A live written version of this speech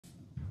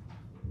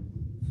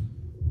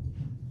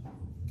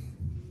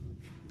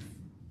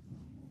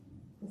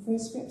The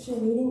first scripture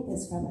reading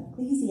is from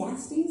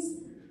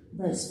Ecclesiastes,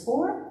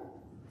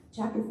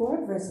 chapter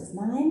 4, verses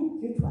 9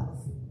 through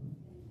 12.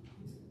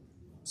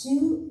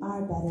 Two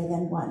are better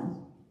than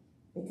one,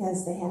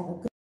 because they have a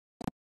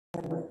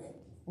good work.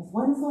 If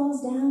one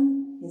falls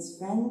down, his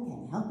friend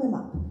can help him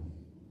up.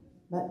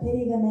 But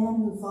pity the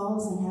man who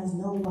falls and has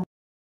no one.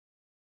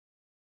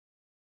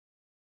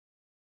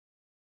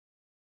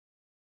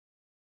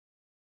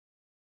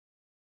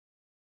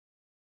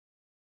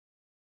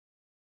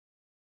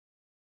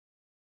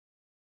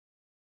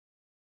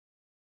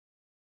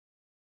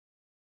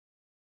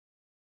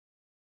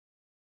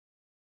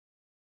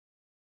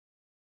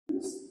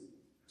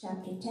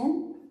 Chapter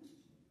 10,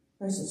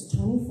 verses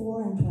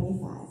 24 and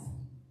 25.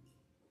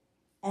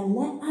 And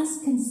let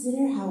us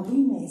consider how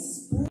we may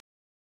spur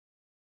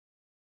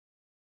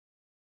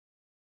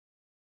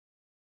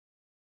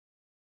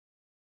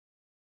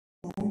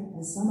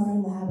as some are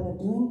in the habit of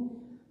doing,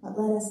 but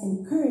let us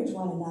encourage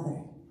one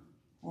another,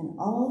 and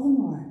all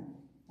the more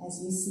as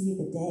we see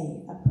the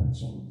day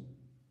approaching.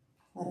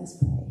 Let us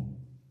pray.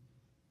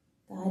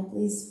 God,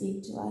 please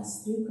speak to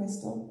us through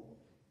Crystal.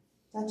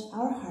 Touch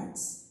our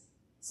hearts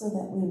so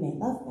that we may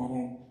love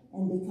better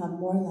and become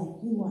more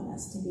like you want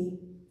us to be.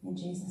 In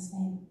Jesus'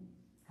 name,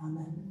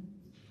 amen.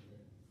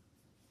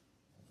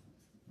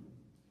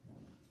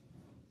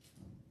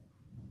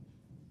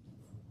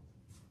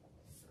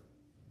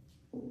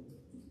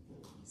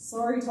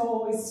 Sorry to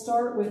always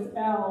start with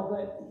Al,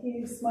 but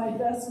he's my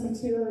best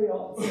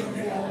material.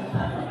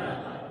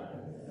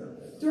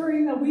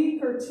 During the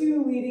week or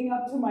two leading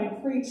up to my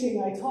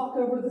preaching, I talk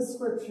over the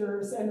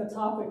scriptures and the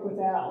topic with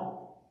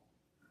Al,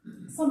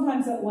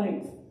 sometimes at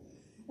length.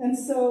 And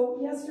so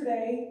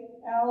yesterday,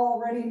 Al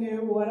already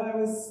knew what I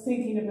was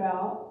thinking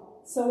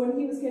about. So when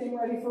he was getting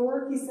ready for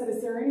work, he said,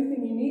 "Is there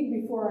anything you need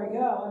before I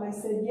go?" And I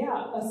said,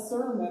 "Yeah, a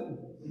sermon."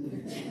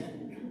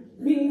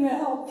 Being a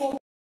helpful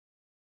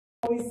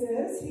always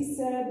is, he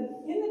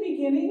said, "In the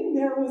beginning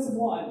there was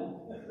one,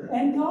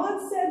 and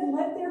God said,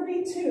 let there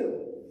be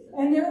two.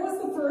 And there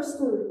was the first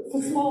group,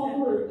 the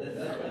small group."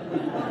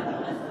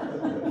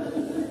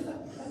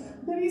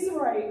 But he's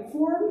right.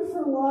 Formed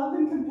for love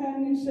and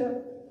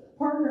companionship,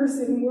 partners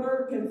in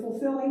work, and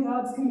fulfilling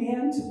God's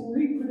command to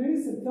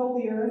reproduce and fill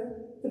the earth,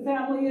 the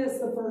family is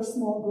the first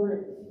small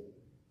group.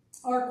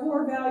 Our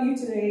core value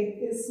today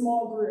is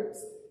small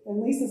groups,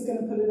 and Lisa's going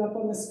to put it up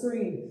on the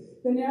screen.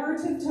 The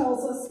narrative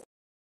tells us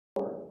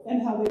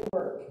and how they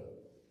work.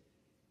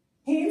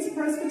 Haynes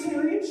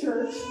Presbyterian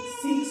Church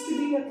seeks to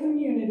be a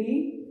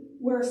community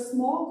where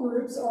small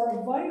groups are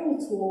a vital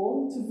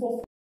tool to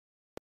fulfill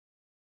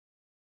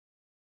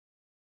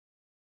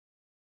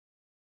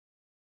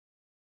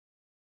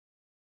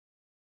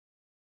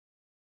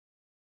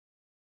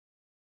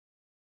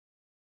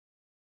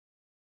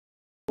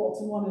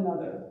to one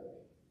another.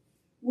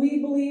 We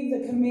believe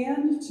the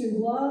command to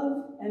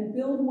love and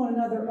build one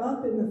another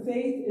up in the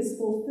faith is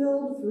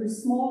fulfilled through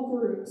small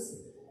groups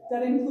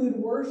that include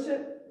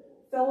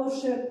worship,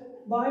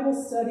 fellowship, Bible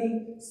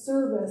study,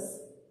 service,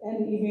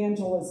 and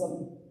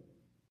evangelism.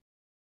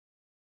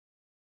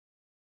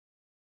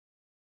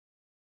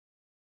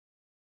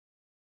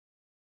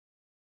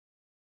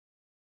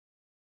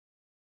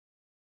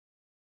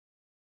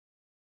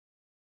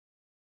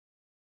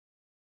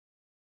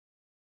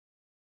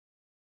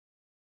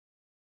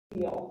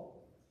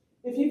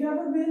 If you've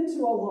ever been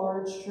to a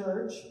large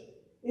church,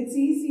 it's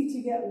easy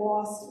to get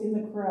lost in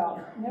the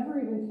crowd, never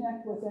even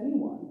connect with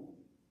anyone.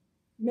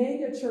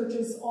 Mega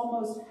churches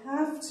almost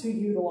have to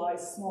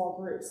utilize small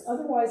groups.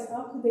 Otherwise,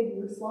 how could they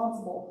be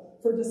responsible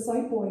for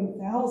discipling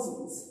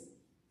thousands?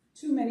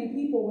 Too many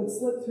people would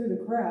slip through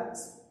the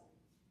cracks.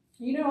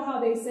 You know how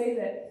they say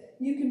that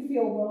you can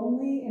feel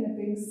lonely in a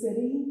big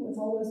city with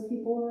all those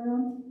people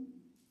around?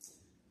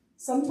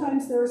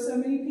 Sometimes there are so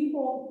many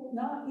people,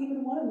 not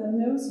even one of them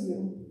knows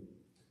you.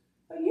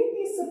 But you'd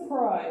be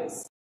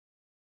surprised.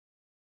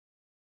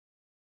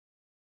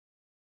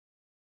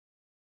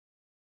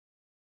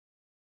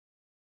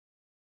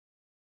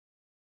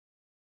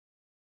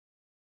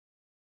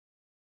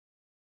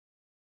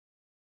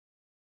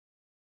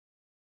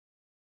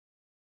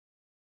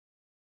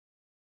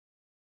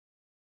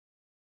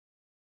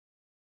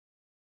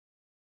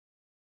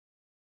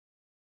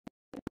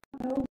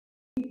 Know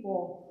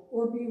people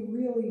or be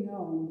really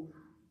known.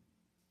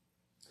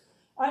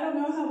 I don't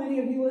know how many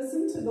of you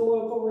listen to the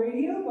local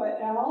radio,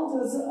 but Al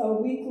does a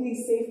weekly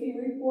safety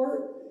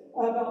report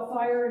about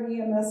fire and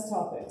EMS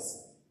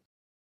topics.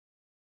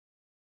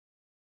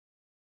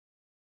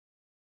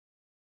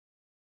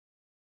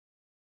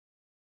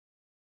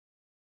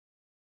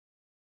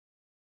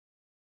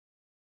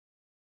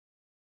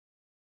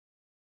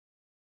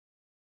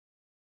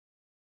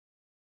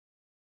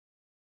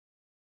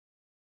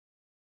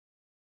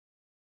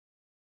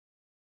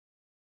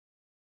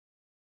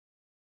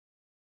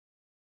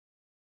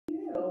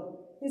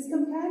 His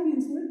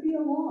companions would be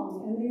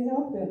along and they'd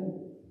help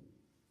him.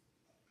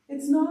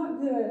 It's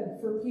not good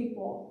for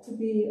people to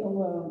be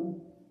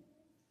alone.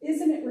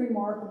 Isn't it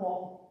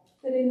remarkable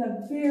that in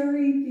the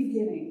very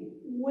beginning,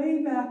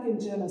 way back in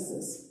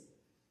Genesis,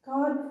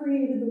 God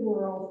created the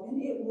world,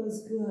 and it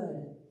was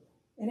good,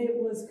 and it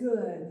was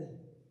good,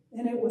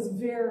 and it was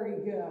very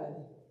good.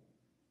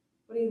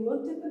 But he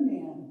looked at the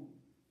man,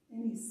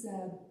 and he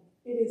said,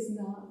 it is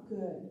not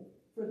good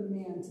for the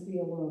man to be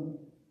alone.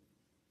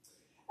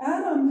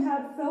 Adam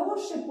had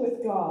fellowship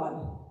with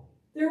God.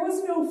 There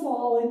was no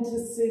fall into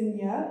sin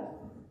yet,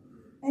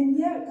 and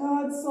yet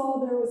God saw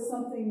there was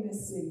something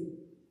missing.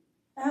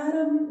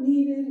 Adam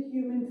needed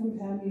human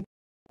companionship.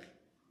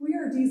 We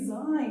are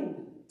designed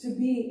to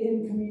be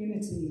in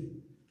community.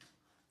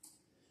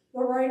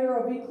 The writer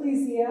of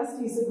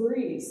Ecclesiastes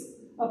agrees.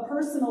 A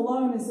person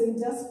alone is in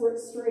desperate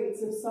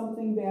straits if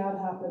something bad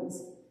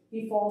happens.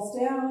 He falls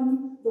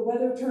down, the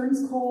weather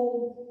turns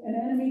cold, an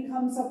enemy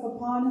comes up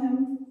upon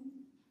him.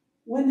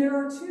 When there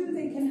are two,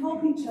 they can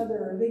help each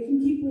other. They can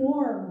keep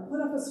warm,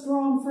 put up a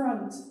strong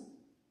front.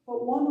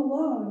 But one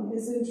alone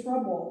is in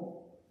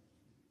trouble.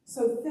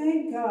 So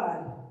thank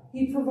God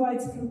he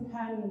provides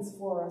companions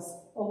for us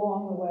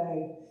along the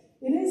way.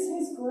 It is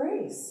his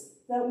grace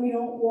that we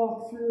don't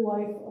walk through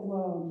life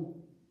alone.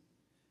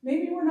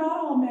 Maybe we're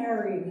not all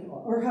married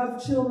or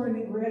have children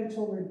and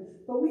grandchildren,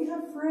 but we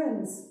have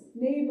friends,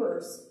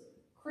 neighbors,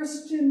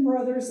 Christian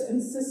brothers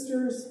and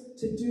sisters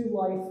to do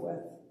life with.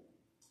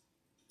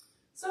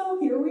 So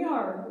here we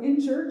are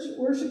in church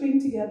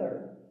worshiping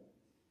together.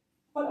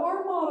 But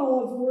our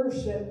model of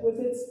worship with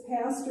its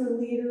pastor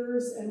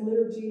leaders and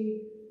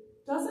liturgy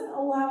doesn't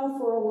allow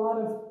for a lot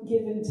of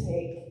give and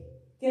take,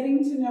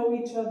 getting to know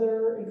each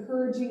other,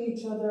 encouraging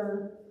each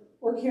other,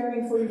 or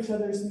caring for each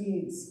other's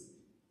needs.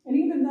 And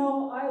even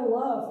though I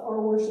love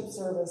our worship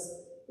service,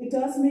 it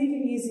does make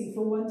it easy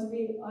for one to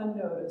be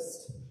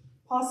unnoticed,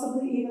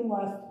 possibly even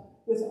left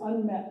with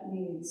unmet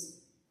needs.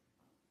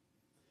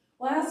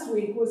 Last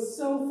week was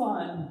so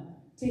fun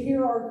to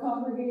hear our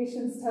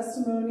congregation's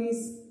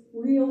testimonies,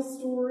 real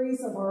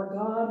stories of our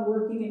God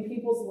working in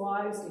people's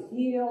lives to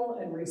heal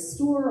and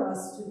restore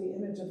us to the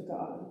image of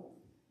God.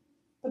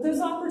 But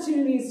those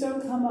opportunities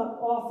don't come up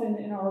often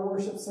in our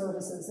worship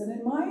services, and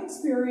in my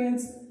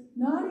experience,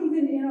 not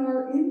even in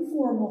our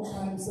informal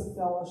times of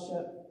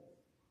fellowship.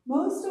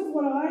 Most of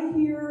what I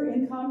hear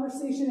in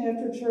conversation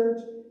after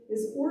church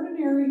is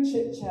ordinary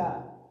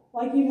chit-chat,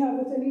 like you'd have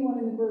with anyone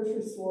in the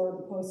grocery store or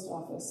the post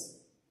office.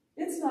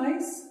 It's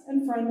nice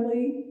and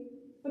friendly,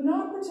 but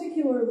not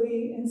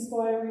particularly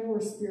inspiring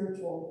or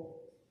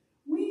spiritual.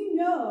 We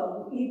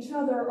know each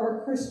other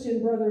are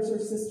Christian brothers or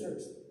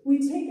sisters. We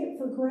take it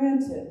for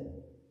granted,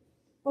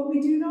 but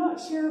we do not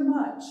share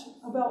much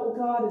about what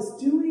God is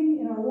doing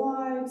in our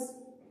lives,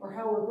 or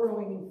how we're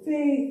growing in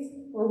faith,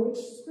 or which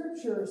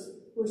scriptures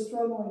we're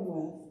struggling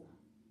with.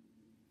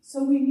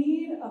 So we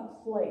need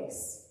a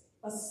place,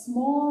 a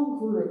small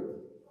group,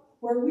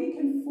 where we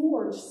can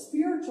forge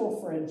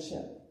spiritual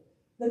friendship,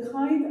 the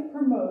kind that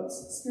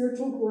promotes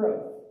spiritual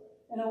growth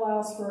and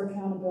allows for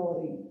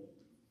accountability.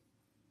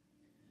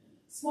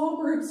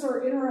 Small groups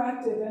are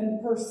interactive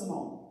and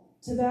personal.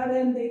 To that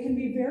end, they can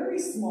be very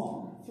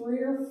small, 3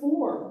 or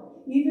 4,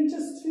 even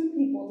just 2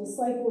 people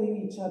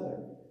discipling each other.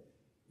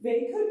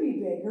 They could be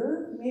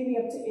bigger, maybe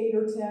up to 8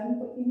 or 10,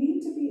 but you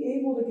need to be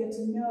able to get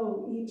to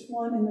know each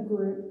one in the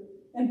group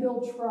and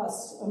build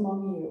trust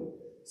among you.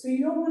 So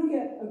you don't want to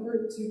get a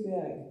group too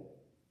big.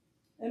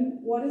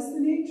 And what is the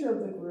nature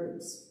of the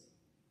groups?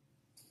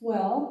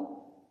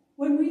 Well,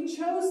 when we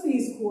chose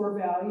these core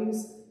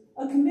values,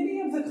 a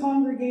committee of the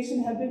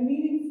congregation had been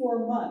meeting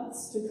for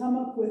months to come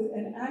up with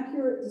an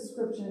accurate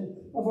description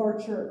of our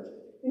church,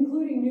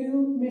 including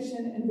new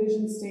mission and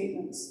vision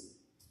statements.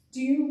 Do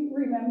you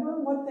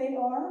remember what they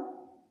are?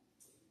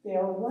 They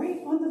are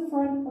right on the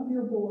front of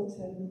your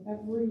bulletin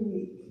every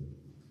week.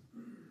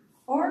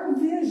 Our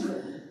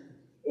vision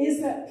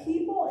is that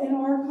people in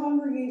our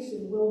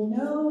congregation will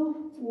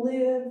know,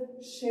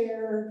 live,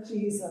 share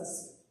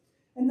Jesus.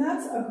 And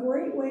that's a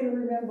great way to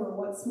remember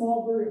what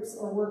small groups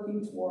are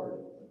working toward.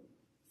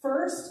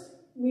 First,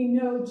 we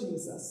know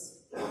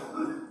Jesus.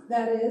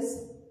 That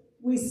is,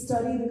 we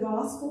study the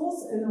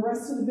Gospels and the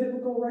rest of the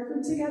biblical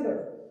record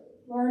together,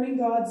 learning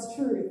God's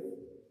truth,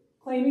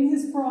 claiming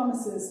his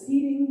promises,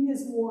 heeding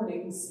his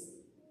warnings.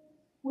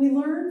 We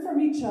learn from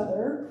each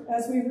other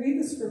as we read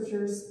the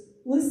scriptures,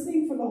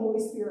 listening for the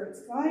Holy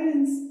Spirit's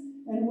guidance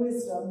and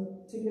wisdom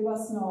to give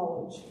us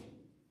knowledge.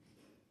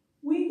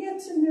 We get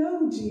to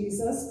know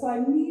Jesus by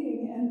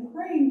meeting and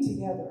praying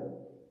together,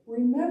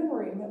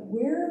 remembering that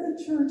where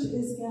the church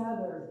is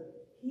gathered,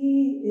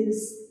 he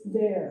is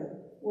there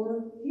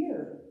or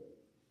here.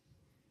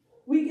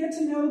 We get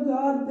to know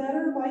God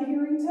better by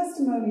hearing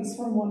testimonies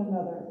from one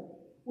another,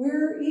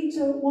 where each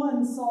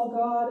one saw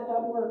God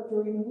at work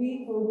during the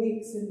week or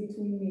weeks in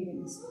between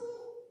meetings.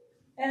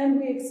 And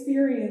we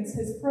experience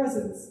his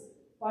presence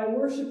by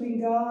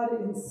worshiping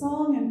God in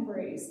song and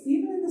praise,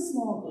 even in the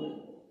small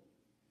group.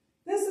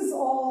 This is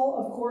all,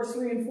 of course,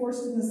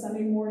 reinforced in the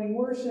Sunday morning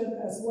worship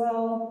as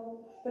well,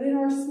 but in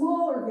our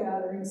smaller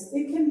gatherings,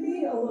 it can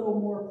be a little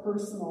more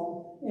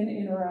personal and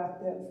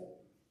interactive.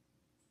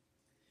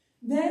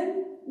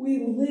 Then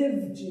we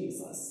live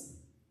Jesus.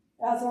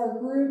 As our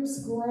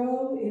groups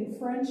grow in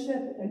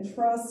friendship and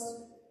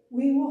trust,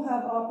 we will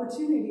have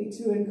opportunity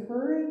to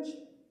encourage,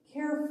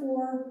 care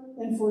for,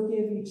 and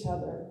forgive each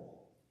other.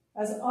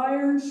 As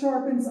iron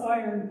sharpens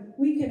iron,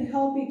 we can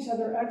help each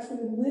other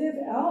actually live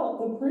out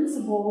the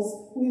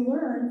principles we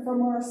learn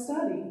from our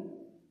study.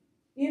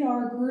 In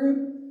our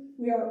group,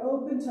 we are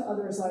open to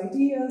others'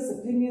 ideas,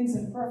 opinions,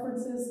 and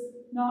preferences,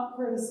 not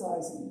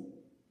criticizing.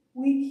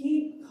 We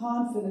keep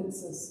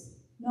confidences,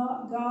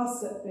 not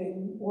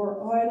gossiping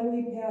or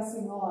idly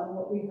passing on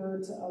what we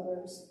heard to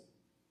others.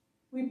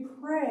 We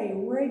pray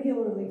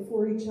regularly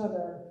for each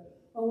other,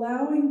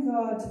 allowing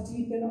God to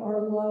deepen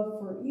our love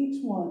for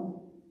each one.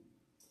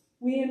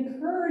 We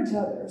encourage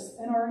others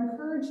and are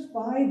encouraged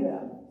by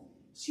them,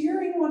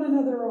 cheering one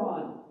another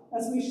on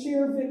as we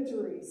share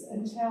victories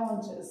and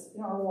challenges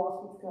in our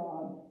walk with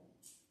God.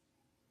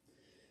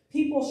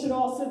 People should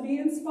also be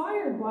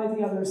inspired by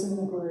the others in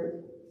the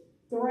group.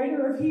 The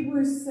writer of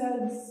Hebrews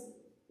says,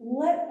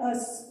 "Let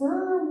us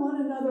spur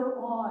one another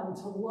on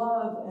to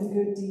love and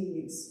good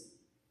deeds."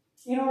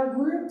 In our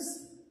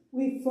groups,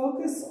 we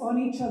focus on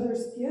each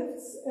other's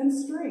gifts and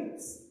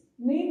strengths,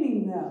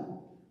 naming them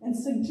and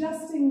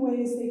suggesting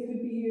ways they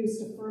could be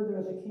used to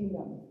further the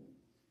kingdom.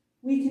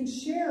 We can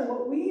share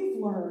what we've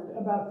learned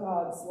about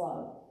God's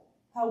love,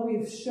 how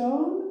we've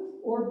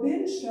shown or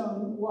been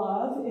shown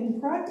love in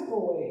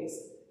practical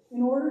ways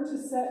in order to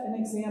set an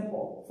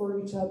example for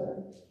each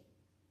other.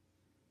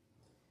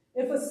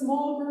 If a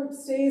small group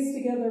stays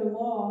together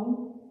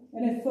long,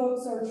 and if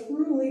folks are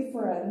truly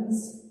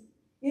friends,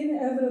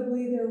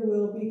 inevitably there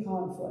will be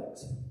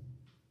conflict.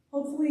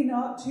 Hopefully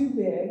not too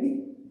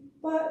big,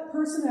 but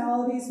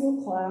personalities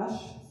will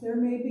clash. There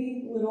may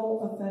be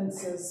little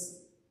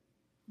offenses.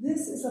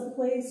 This is a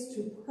place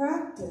to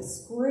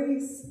practice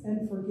grace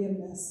and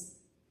forgiveness.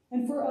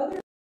 And for others,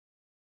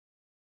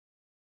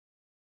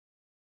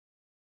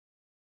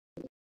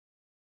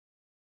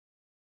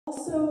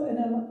 also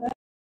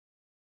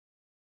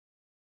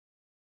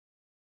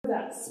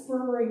that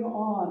spurring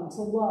on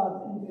to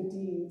love and good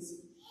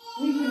deeds.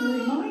 We can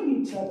remind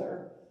each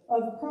other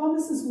of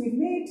promises we've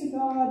made to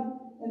God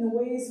and the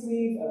ways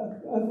we've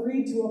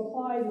agreed to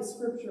apply the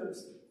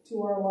scriptures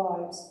to our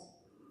lives.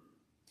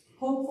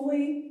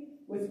 Hopefully,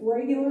 with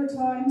regular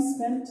time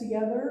spent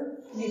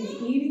together, maybe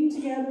eating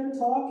together,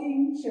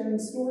 talking, sharing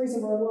stories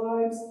of our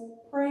lives,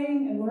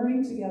 praying and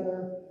learning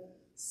together,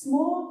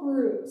 small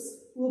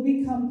groups will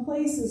become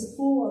places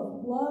full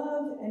of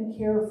love and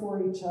care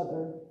for each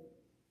other.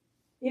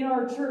 In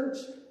our church,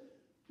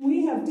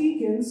 we have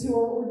deacons who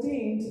are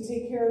ordained to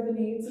take care of the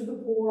needs of the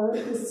poor,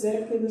 the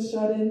sick, and the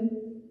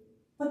shut-in,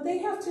 but they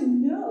have to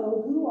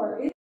know who are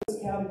in those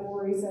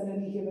categories at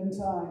any given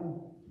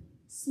time.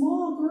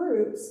 Small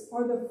groups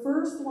are the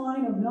first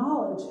line of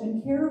knowledge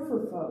and care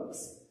for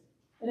folks.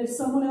 And if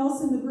someone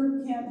else in the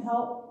group can't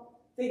help,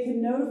 they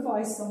can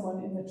notify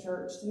someone in the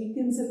church,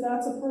 deacons if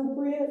that's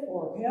appropriate,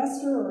 or a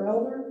pastor or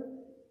elder,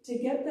 to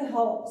get the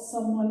help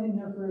someone in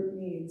their group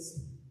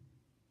needs.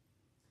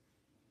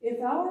 If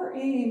our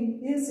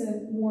aim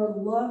isn't more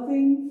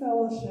loving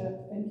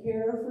fellowship and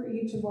care for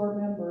each of our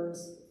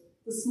members,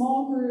 the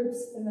small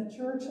groups and the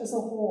church as a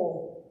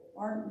whole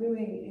aren't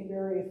doing a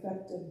very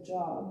effective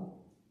job.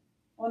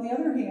 On the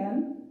other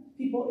hand,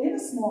 people in a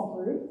small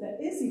group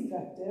that is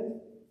effective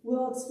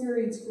will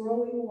experience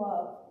growing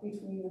love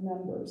between the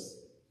members.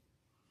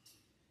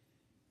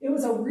 It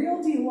was a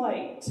real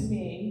delight to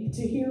me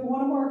to hear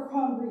one of our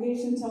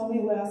congregation tell me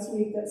last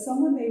week that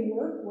someone they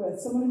work with,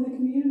 someone in the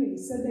community,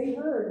 said they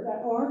heard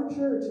that our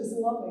church is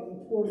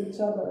loving toward each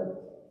other.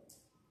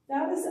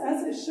 That is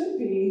as it should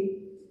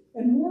be,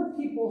 and more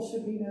people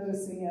should be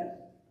noticing it.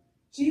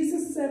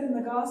 Jesus said in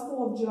the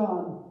Gospel of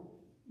John,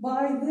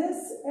 "By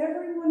this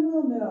everyone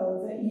will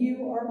know that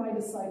you are my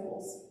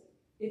disciples,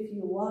 if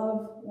you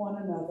love one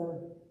another."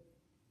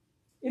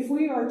 If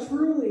we are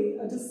truly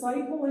a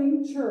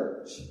discipling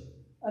church,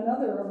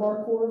 another of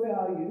our core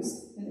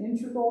values and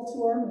integral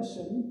to our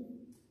mission,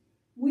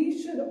 we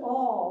should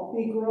all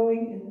be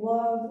growing in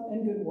love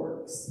and good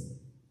works.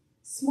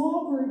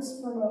 Small groups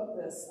promote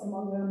this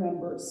among their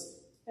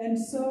members, and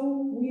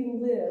so we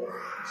live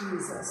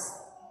Jesus.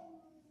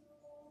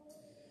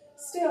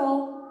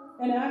 Still,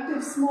 an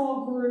active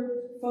small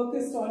group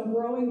focused on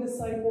growing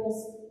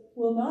disciples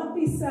will not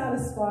be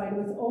satisfied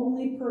with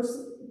only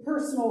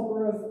personal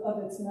growth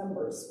of its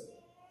members.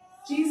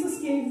 Jesus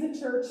gave the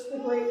church the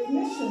Great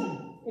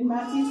Commission in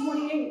Matthew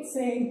 28,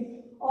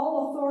 saying,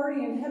 "All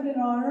authority in heaven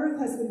and on earth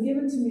has been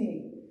given to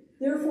me.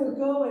 Therefore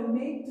go and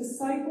make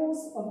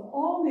disciples of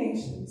all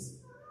nations,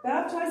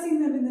 baptizing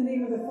them in the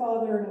name of the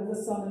Father and of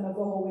the Son and of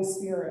the Holy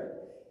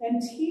Spirit,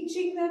 and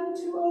teaching them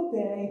to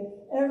obey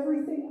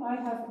everything I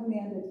have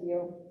commanded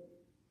you."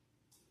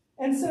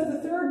 And so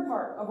the third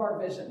part of our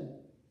vision,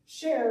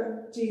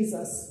 share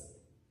Jesus.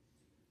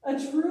 A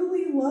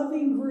truly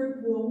loving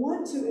group will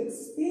want to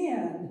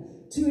expand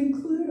to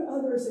include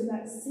others in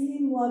that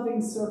same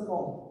loving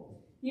circle.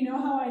 You know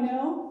how I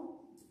know?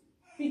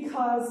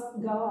 Because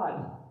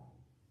God.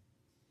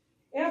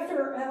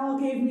 After Al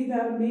gave me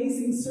that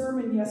amazing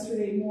sermon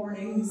yesterday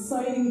morning,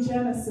 citing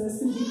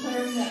Genesis and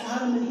declaring that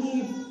Adam and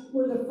Eve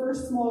were the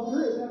first small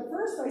group. At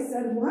first I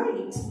said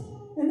right,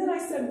 and then I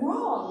said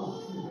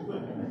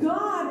wrong.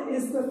 God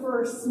is the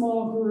first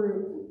small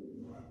group.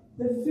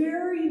 The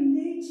very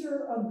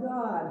nature of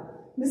God,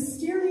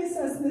 mysterious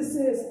as this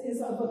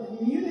is of a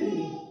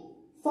community.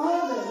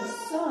 Father,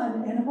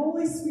 Son, and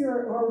Holy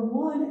Spirit are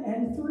one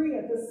and three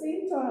at the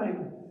same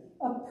time.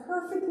 A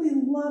perfectly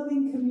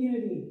loving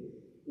community,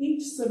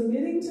 each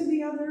submitting to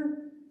the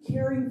other,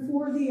 caring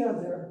for the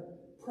other,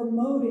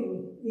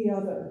 promoting the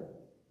other.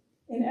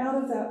 And out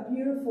of that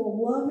beautiful,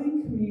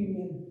 loving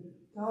communion,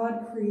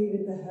 God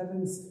created the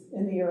heavens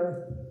and the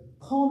earth,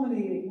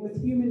 culminating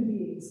with human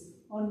beings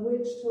on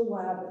which to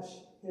lavish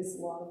his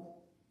love.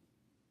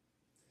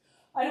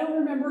 I don't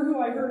remember who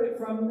I heard it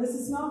from. This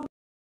is not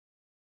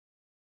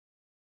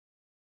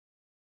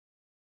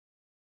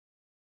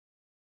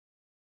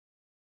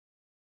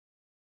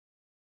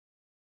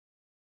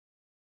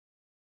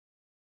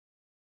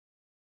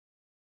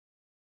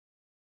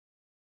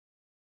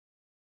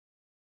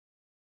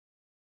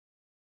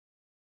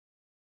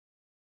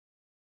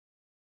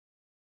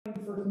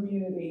for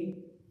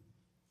community.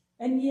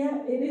 And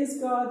yet it is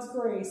God's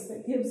grace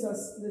that gives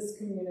us this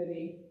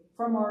community.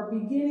 From our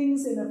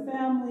beginnings in a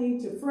family,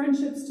 to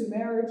friendships, to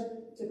marriage,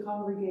 to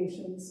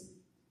congregations.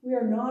 We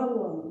are not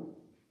alone.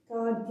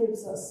 God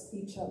gives us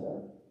each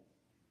other.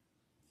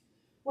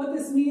 What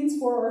this means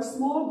for our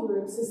small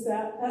groups is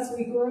that as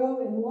we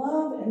grow in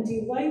love and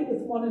delight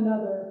with one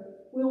another,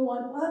 we'll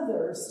want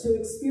others to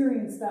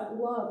experience that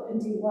love and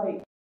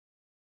delight.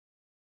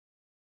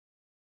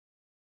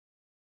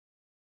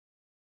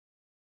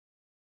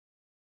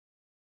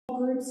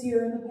 Groups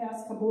here in the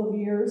past couple of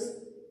years,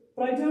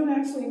 but I don't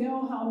actually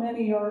know how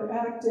many are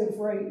active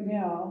right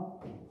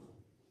now.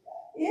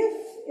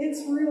 If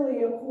it's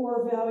really a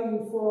core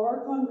value for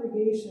our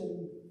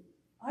congregation,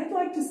 I'd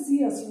like to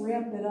see us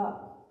ramp it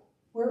up,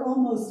 where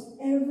almost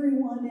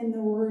everyone in the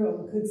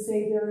room could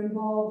say they're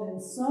involved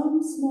in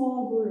some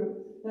small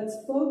group that's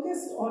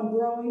focused on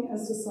growing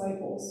as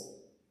disciples.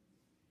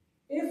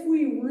 If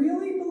we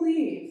really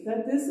believe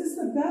that this is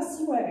the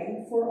best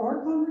way for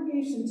our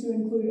congregation to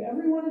include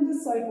everyone in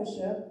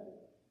discipleship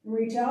and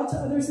reach out to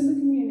others in the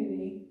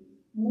community,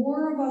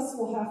 more of us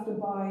will have to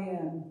buy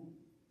in.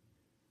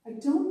 I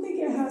don't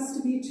think it has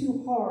to be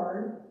too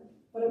hard,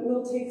 but it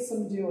will take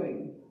some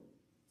doing.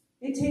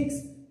 It takes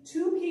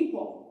two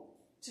people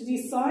to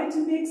decide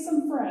to make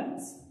some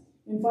friends,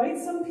 invite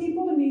some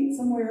people to meet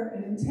somewhere,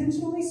 and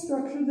intentionally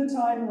structure the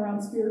time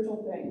around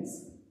spiritual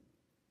things.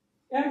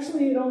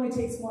 Actually, it only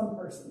takes one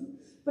person.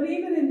 But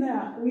even in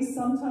that, we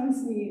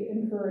sometimes need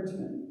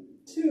encouragement.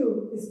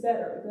 Two is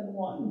better than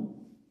one.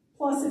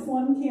 Plus, if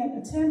one can't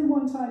attend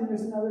one time,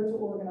 there's another to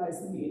organize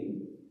the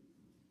meeting.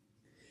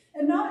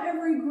 And not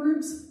every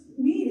group's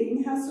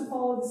meeting has to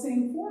follow the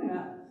same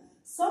format.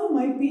 Some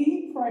might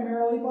be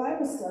primarily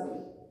Bible study.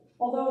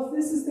 Although if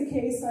this is the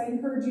case, I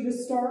encourage you to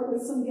start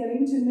with some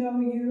getting to know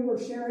you or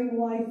sharing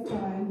life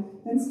time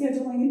and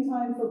scheduling a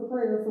time for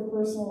prayer for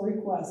personal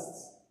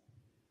requests.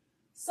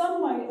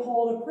 Some might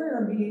hold a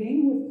prayer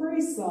meeting with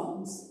praise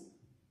songs.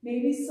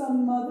 Maybe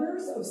some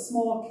mothers of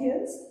small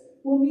kids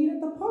will meet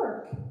at the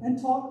park and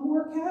talk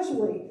more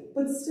casually,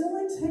 but still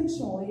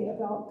intentionally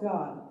about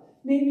God.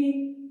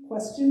 Maybe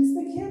questions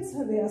the kids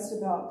have asked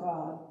about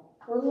God,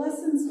 or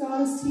lessons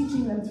God is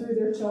teaching them through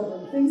their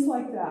children, things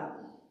like that.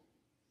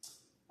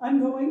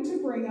 I'm going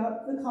to bring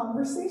up the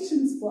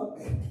Conversations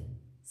book.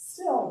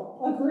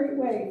 Still a great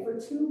way for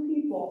two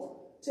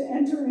people to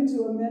enter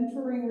into a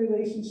mentoring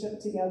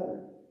relationship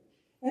together.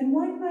 And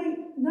one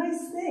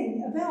nice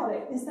thing about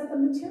it is that the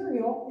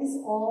material is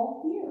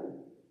all here.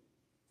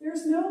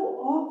 There's no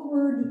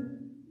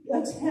awkward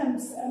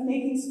attempts at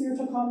making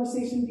spiritual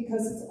conversation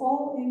because it's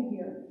all in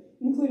here,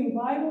 including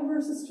Bible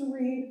verses to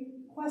read,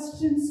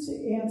 questions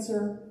to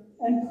answer,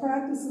 and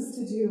practices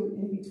to do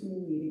in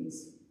between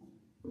meetings.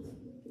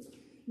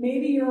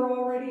 Maybe you're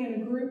already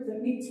in a group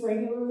that meets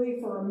regularly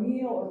for a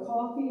meal or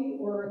coffee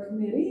or a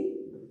committee.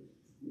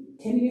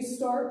 Can you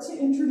start to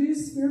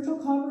introduce spiritual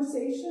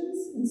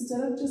conversations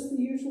instead of just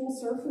the usual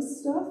surface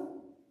stuff?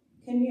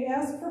 Can you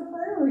ask for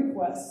prayer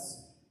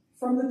requests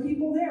from the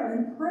people there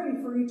and pray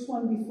for each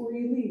one before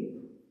you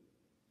leave?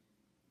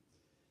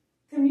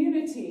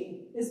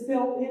 Community is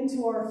built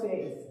into our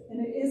faith, and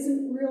it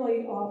isn't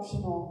really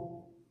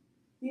optional.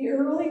 The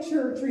early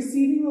church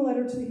receiving the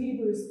letter to the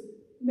Hebrews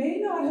may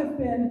not have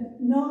been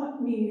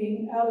not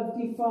meeting out of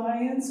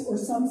defiance or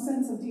some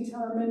sense of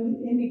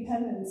determined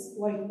independence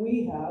like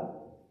we have.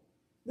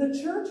 The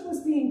church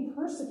was being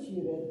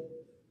persecuted,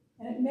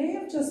 and it may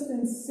have just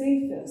been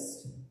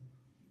safest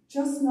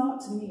just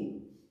not to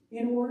meet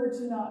in order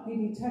to not be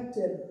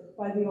detected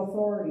by the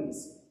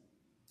authorities.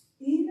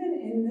 Even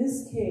in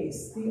this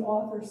case, the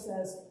author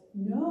says,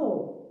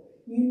 no,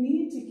 you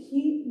need to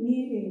keep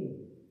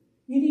meeting.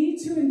 You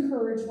need to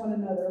encourage one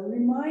another,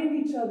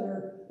 remind each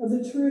other of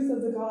the truth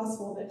of the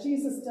gospel, that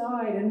Jesus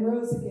died and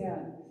rose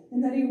again,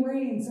 and that he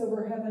reigns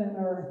over heaven and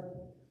earth.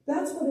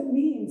 That's what it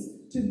means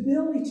to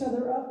build each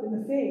other up in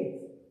the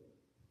faith.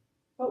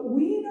 But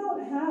we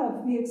don't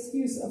have the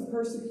excuse of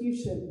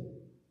persecution.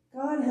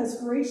 God has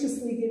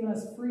graciously given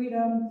us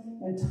freedom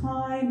and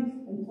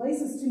time and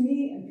places to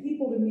meet and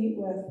people to meet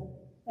with,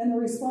 and the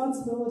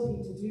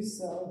responsibility to do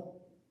so.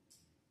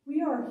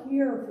 We are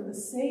here for the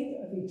sake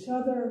of each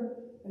other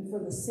and for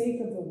the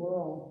sake of the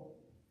world.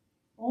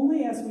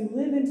 Only as we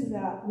live into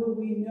that will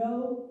we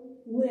know,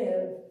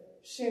 live,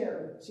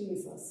 share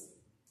Jesus.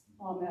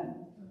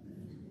 Amen.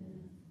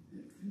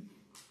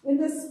 In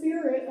the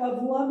spirit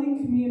of loving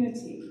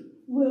community,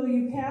 will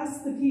you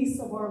pass the peace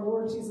of our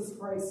Lord Jesus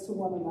Christ to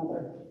one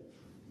another?